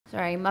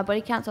Sorry, my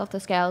body count's off the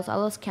scales. I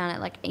lost count at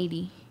like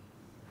 80.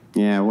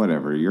 Yeah,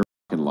 whatever. You're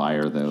a fucking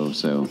liar, though.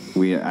 So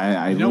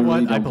I you know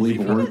what? don't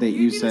believe a word that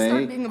you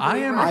say. I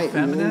am a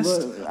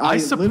feminist. I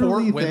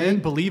support women.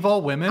 Believe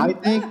all women.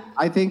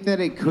 I think that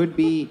it could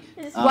be.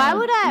 Why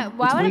would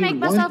I make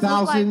myself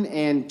look like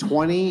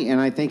 1,020, and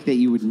I think that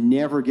you would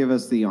never give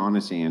us the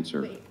honest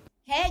answer.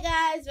 Hey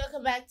guys,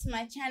 welcome back to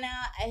my channel.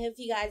 I hope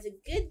you guys are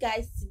good,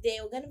 guys. Today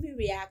we're gonna be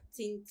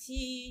reacting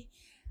to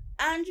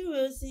Andrew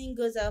Wilson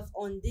goes off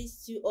on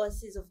these two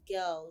Aussies of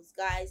girls.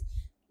 Guys,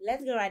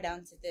 let's go right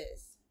down to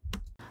this.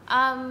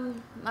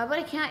 My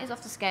body count is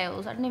off the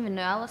scales. I don't even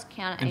know. I lost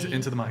count at 80.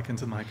 Into the mic.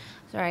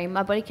 Sorry,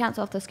 my body count's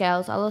off the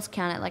scales. I lost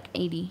count at like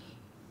 80.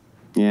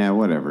 Yeah,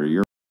 whatever.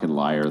 You're a fucking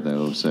liar,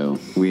 though. So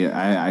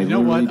I you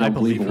know what? don't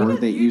believe a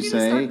word that you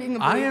say.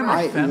 I am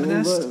a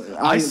feminist.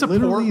 I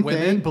support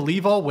women.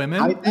 Believe all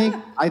women.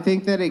 I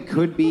think that it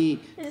could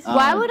be.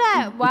 Why would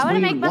I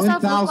make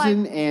myself look like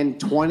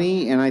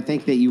 1,020, and I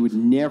think that you would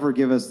never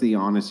give us the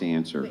honest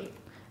answer.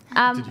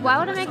 Why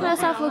would I make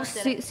myself look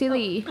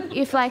silly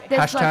if like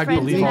there's Hashtag like friends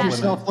believe in all that? You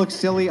yourself look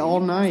silly all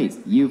night.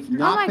 You've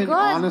not been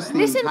honest the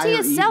Listen entire to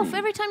yourself. evening.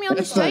 Every time you're on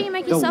the show, you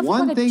make yourself The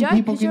one look like a thing joke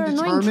people because you're can an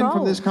annoying determine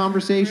troll. from this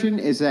conversation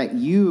is that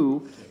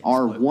you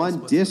are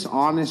one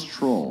dishonest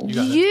troll.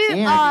 You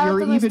and are you're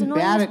the most even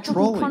bad annoying at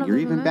trolling. fucking You're cunt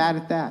I've even ever bad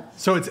met. at that.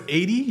 So it's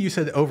 80? You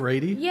said over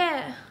 80?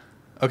 Yeah.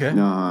 Okay.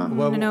 No.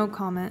 No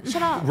comment.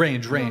 Shut up.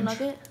 Range. Little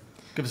nugget.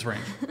 Give us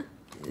range.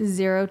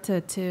 0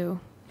 to 2.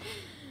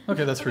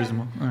 Okay, that's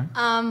reasonable. All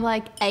right.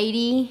 Like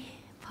 80,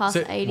 past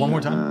Say 80. one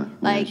more time.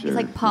 Like it's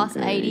like past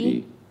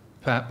 80.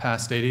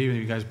 Past 80.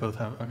 You guys both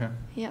have. Okay.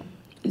 Yeah.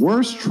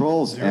 Worst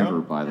trolls ever,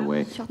 by the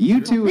way.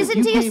 You two, Listen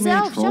if you to came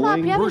yourself. in Shut up.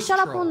 trolling, You haven't worst shut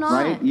up all trolls,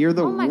 night. right? You're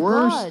the Oh my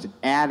worst God.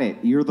 at it.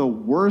 You're the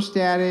worst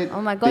at it.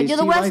 Oh my God, They you're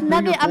the see worst right through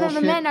nugget your I've ever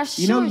bullshit. met. Now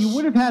You know, you shush.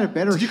 would have had a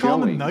better Did you call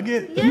him a showing.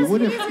 nugget? You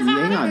would have,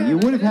 hang on, you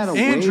would have had a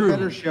Andrew. way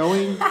better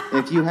showing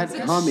if you had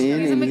come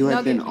in and you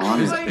had been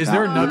honest. Is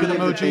there a about nugget any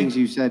of the emoji? things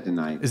you said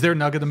tonight. Is there a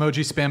nugget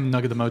emoji? Spam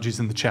nugget emojis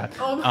in the chat.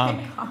 Oh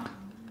my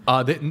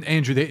God.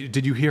 Andrew,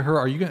 did you hear her?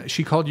 Are you gonna?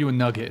 She called you a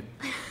nugget.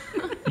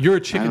 You're a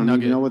I chicken don't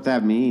nugget. even know what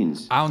that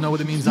means. I don't know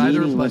what it means either,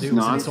 but Meaningless it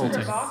was nonsense.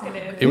 insulting.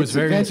 It was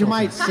very It's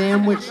insulting. Vegemite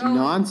sandwich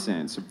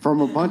nonsense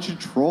from a bunch of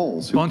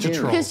trolls. Who Bunch of cares?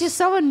 trolls. Because you're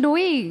so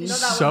annoying.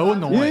 So Yeah,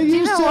 annoying.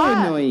 you're know so what?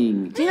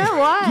 annoying. Do you know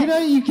what? You know,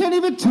 you can't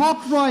even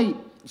talk right.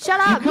 Shut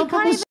up. You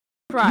can't even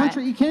right.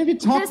 Country, you can't even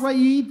talk This- right.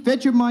 You eat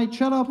Vegemite.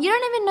 Shut up. You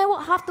don't even know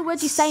what half the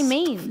words you say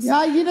means.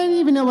 Yeah, you don't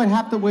even know what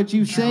half the words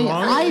you say.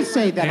 I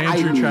say that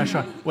Andrew I mean. trash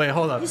talk. Wait,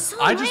 hold up. so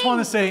I just want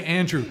lame. to say,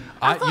 Andrew.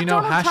 I thought you know,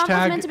 Donald Trump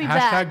was meant to be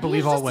bad. hashtag believe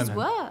He's all just as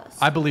women. worse.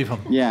 I believe him.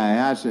 Yeah,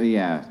 actually,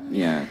 yeah.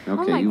 Okay, Oh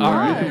my you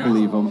God. can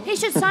believe them. He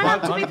should sign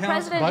up to be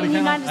president in the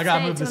United I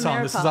gotta States move this of on.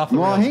 America. This is off the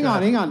Well, rails. hang Go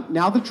on, ahead. hang on.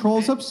 Now the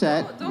troll's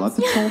upset. Let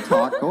the troll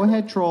talk. Go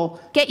ahead, troll.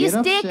 Get your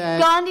stick,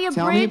 upset. go under your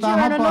Tell me bridge, about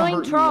you're an how annoying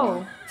butthurt you troll.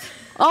 are.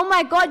 Oh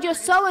my God, you're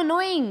so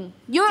annoying.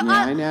 Yeah,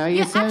 I know,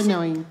 you're so actually-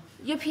 annoying.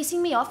 You're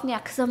pissing me off now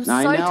because I'm so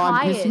I know, tired.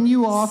 I'm pissing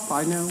you off.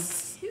 I know.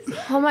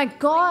 Oh my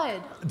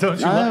God. Don't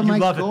you, Oh you my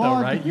love it though,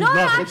 God. right? You No,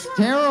 love it. It's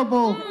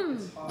terrible.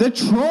 The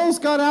trolls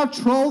got out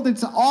trolled.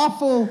 It's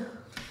awful.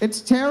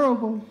 It's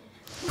terrible.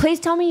 Please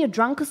tell me you're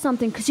drunk or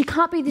something because you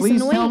can't be this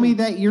Please annoying. tell me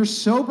that you're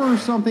sober or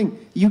something.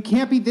 You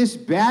can't be this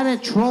bad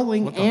at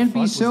trolling What the and fuck be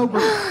was sober.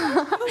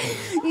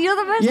 You're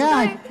the most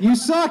Yeah, annoying. you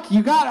suck.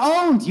 You got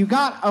owned. You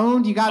got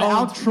owned. You got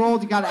out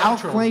trolled. You got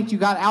outflanked. You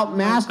got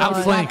outmasked. You got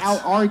Outflanked.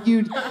 out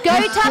argued. Go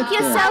tuck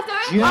yourself.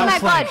 Oh my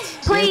God.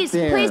 Please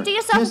do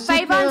yourself a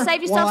favor and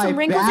save yourself some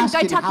wrinkles and go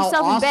tuck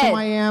yourself in bed. How awesome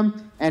I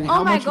am and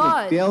how Oh my much God.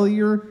 of a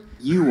failure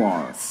you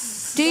are.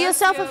 Do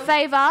yourself a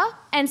favor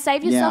and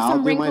save yourself I'll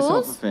some do wrinkles.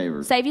 myself a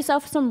favor. Save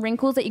yourself some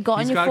wrinkles that you got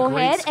He's on your got great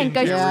forehead and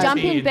go skincare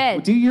jump in routine.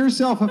 bed. Do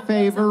yourself a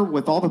favor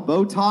with all the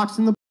Botox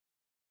in the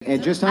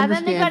and just I've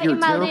only got understand it you're in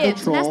a my terrible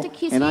lips, and that's troll, to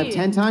kiss and I'm you.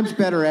 10 times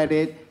better at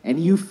it, and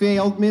you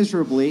failed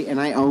miserably, and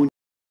I owned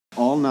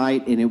all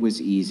night, and it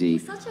was easy.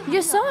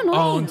 You're so annoying.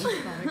 Owned.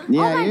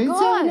 Yeah, Oh my it's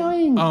God.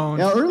 annoying. Owned.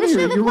 Yeah, earlier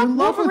Literally you were look in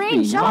like love with Wolverine,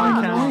 me. shut Now up.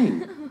 I'm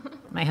annoying.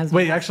 My husband.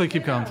 Wait, actually,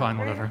 keep going. Fine,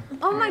 whatever.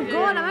 Oh my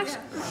God, I'm actually.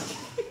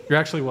 You're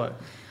actually what?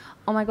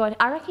 Oh my God,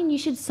 I reckon you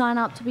should sign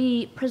up to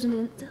be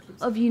president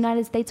of the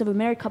United States of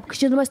America because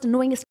you're the most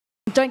annoyingest.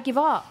 Don't give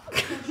up.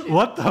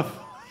 What the?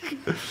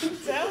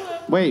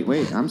 Wait,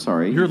 I'm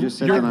sorry. Your you just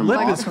said your that I'm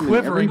lip is awesome in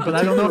every quivering, but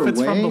I don't know if it's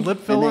from the particular lip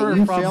way, filler and or that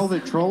you from. failed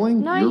at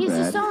trolling. No, You're he's bad.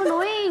 just so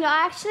annoying.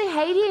 I actually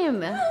hate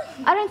him.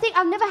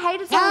 I've never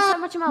hated someone so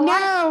much in my life.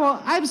 No,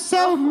 I'm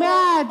so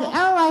mad. Oh,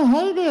 I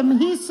hate him.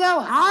 He's so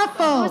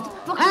awful.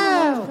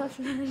 Oh,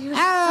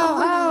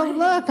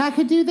 look, I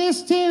could do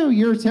this too.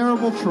 You're a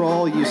terrible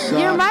troll. You suck.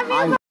 You remind me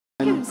of my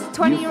You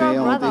 20-year-old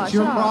failed. brother. It's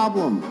your Shut up.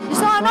 problem. You're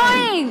so I'm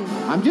fine.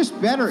 annoying. I'm just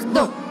better.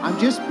 Look, I'm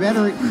just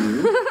better at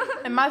you.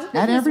 Imagine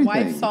At if his everything.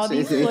 wife saw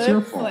It's- these it's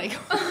your clips. fault.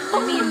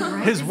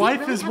 Like, His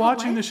wife is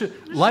watching the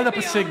shit. Light up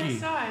a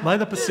ciggy.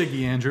 Light up a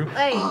ciggy, Andrew.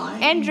 Hey,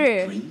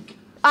 Andrew.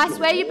 I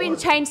swear you've been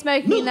chain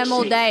smoking them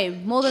all day,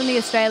 more than the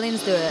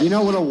Australians do it. You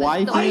know what a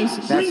wife is?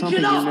 That's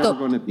something you're never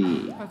going to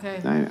be.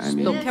 Okay. I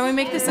mean, Can we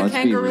make this a let's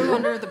be kangaroo real.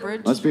 under the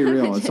bridge? Let's be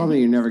real. It's something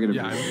you're never going to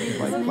Yeah, be.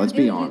 Like, let's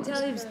be honest.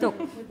 Tell him stop.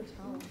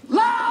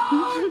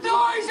 Loud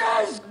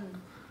noises!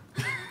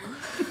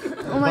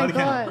 Oh my Body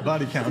god. count.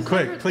 Body count.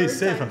 Quick, please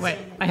save us. Wait,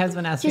 my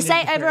husband asked Just me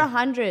say to over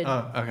 100.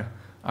 Oh, okay.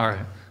 All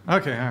right.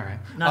 Okay, all right.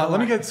 Not a Let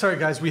me lot. get, sorry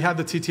guys, we had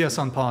the TTS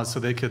on pause so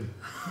they could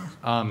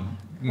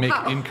make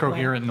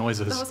incoherent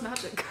noises. That was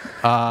magic.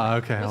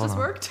 Okay, This hold just on.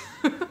 worked.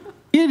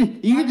 You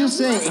can just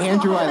say,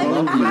 Andrew, I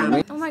love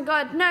you. Oh my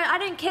god. No, I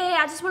don't care.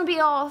 I just want to be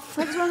off.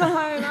 I just want to go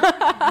home.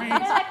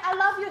 I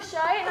love your show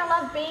and I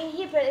love being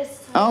here, but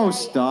it's. Oh,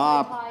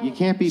 stop. You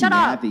can't be Shut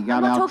mad up. that you got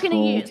I'm not out talking to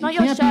trolled. you. It's not You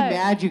your can't show. be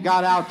mad you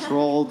got out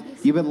trolled.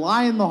 You've been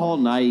lying the whole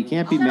night. You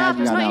can't be Shut mad up.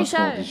 you It's got not your out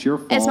trolled. show. It's your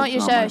fault. It's not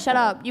your my show. Shut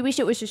fault. up. You wish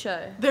it was your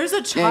show. There's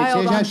a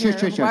child on shush, here.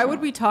 shush. Why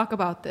would we talk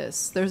about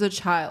this? There's a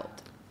child.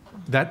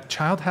 That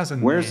child has a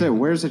Where's name.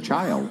 the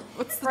child?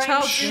 What's the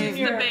child's name?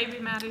 The baby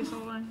Maddie's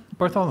holding.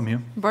 Bartholomew.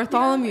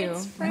 Bartholomew.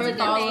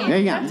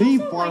 Yeah,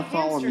 leave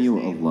Bartholomew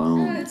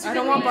alone. I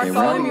don't want Okay, we're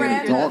having Bartholomew to an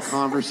hear adult this.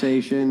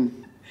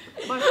 conversation.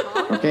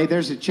 Okay,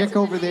 there's a chick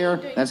over there.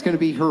 That's going to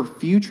be her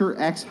future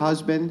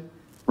ex-husband,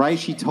 right?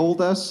 She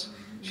told us.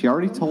 She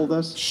already told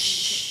us.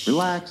 Shh.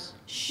 Relax.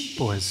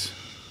 Boys.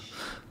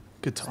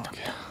 Good talk.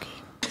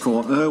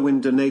 For Erwin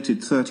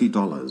donated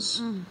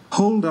 $30.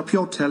 Hold up,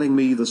 you're telling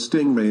me the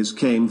stingrays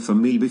came for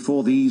me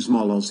before these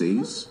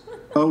molozzies?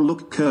 Oh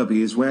look,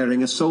 Kirby is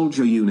wearing a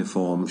soldier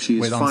uniform. She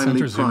is Wait, on finally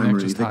center Zoom, Nick,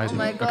 primary just hide. victim.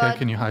 Oh my god. Okay,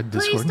 can you hide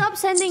Discord? Please stop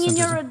sending in Center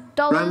your Zoom.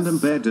 dollars. Random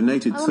Bear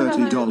donated I wanna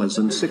go home.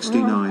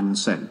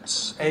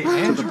 $30.69. Hey, To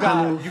Andrew the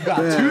panel, you got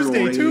Bear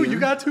Tuesday or too. Alien? You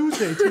got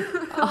Tuesday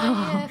too.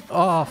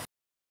 Oh,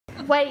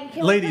 Wait,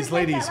 can ladies, we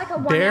make ladies. that like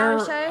a Bear,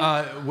 1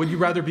 hour show? would you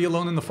rather be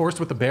alone in the forest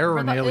with a bear or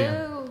an alien?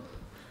 Ew.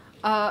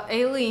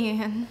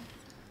 Alien.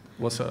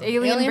 What's up?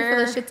 Alien for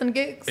bear. the shits and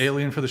gigs.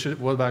 Alien for the shit.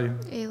 What about you?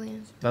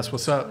 Alien. That's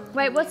what's up.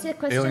 Wait, what's your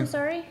question? Alien.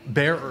 Sorry.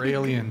 Bear or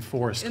alien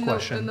forest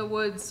question. In the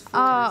woods.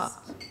 Oh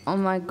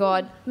my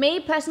god. Me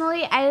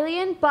personally,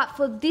 alien. But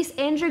for this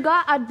Andrew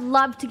guy, I'd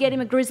love to get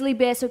him a grizzly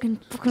bear so he can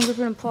fucking rip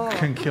him apart.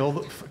 Can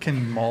kill,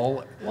 can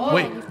maul.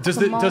 Wait, does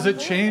it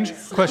change?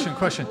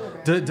 Question.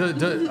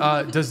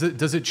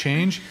 Does it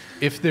change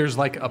if there's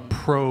like a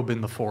probe in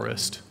the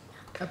forest?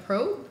 A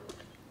probe?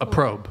 A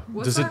probe.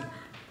 Does it?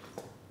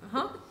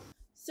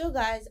 So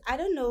guys, I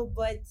don't know,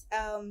 but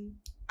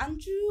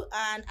Andrew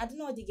and I don't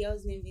know what the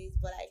girl's name is,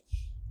 but like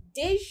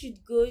they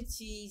should go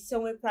to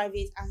somewhere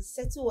private and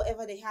settle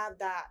whatever they have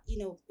that,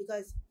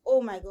 because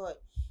oh my god,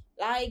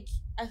 like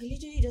I could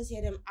literally just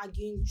hear them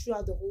arguing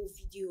throughout the whole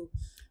video.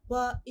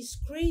 But it's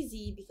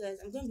crazy because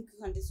I'm going to be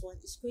quick on this one.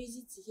 It's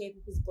crazy to hear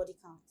people's body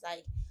counts.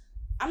 Like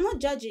I'm not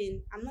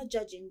judging,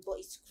 but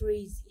it's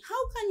crazy.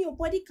 How can your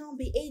body count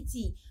be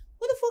 80?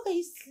 What the fuck are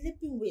you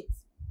sleeping with?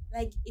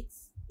 Like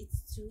it's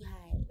too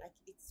high. Like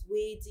it's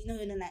way too,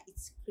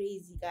 it's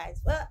crazy, guys.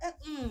 Well,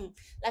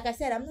 like I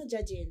said, I'm not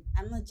judging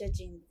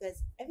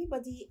because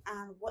everybody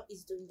and what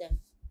is doing them.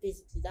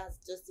 Basically, that's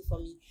just it for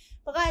me.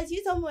 But guys,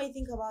 you tell me what you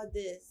think about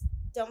this.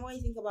 Tell me what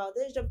you think about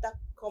this. Drop that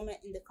comment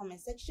in the comment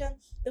section.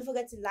 Don't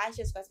forget to like,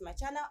 share, subscribe to my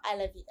channel. I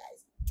love you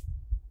guys.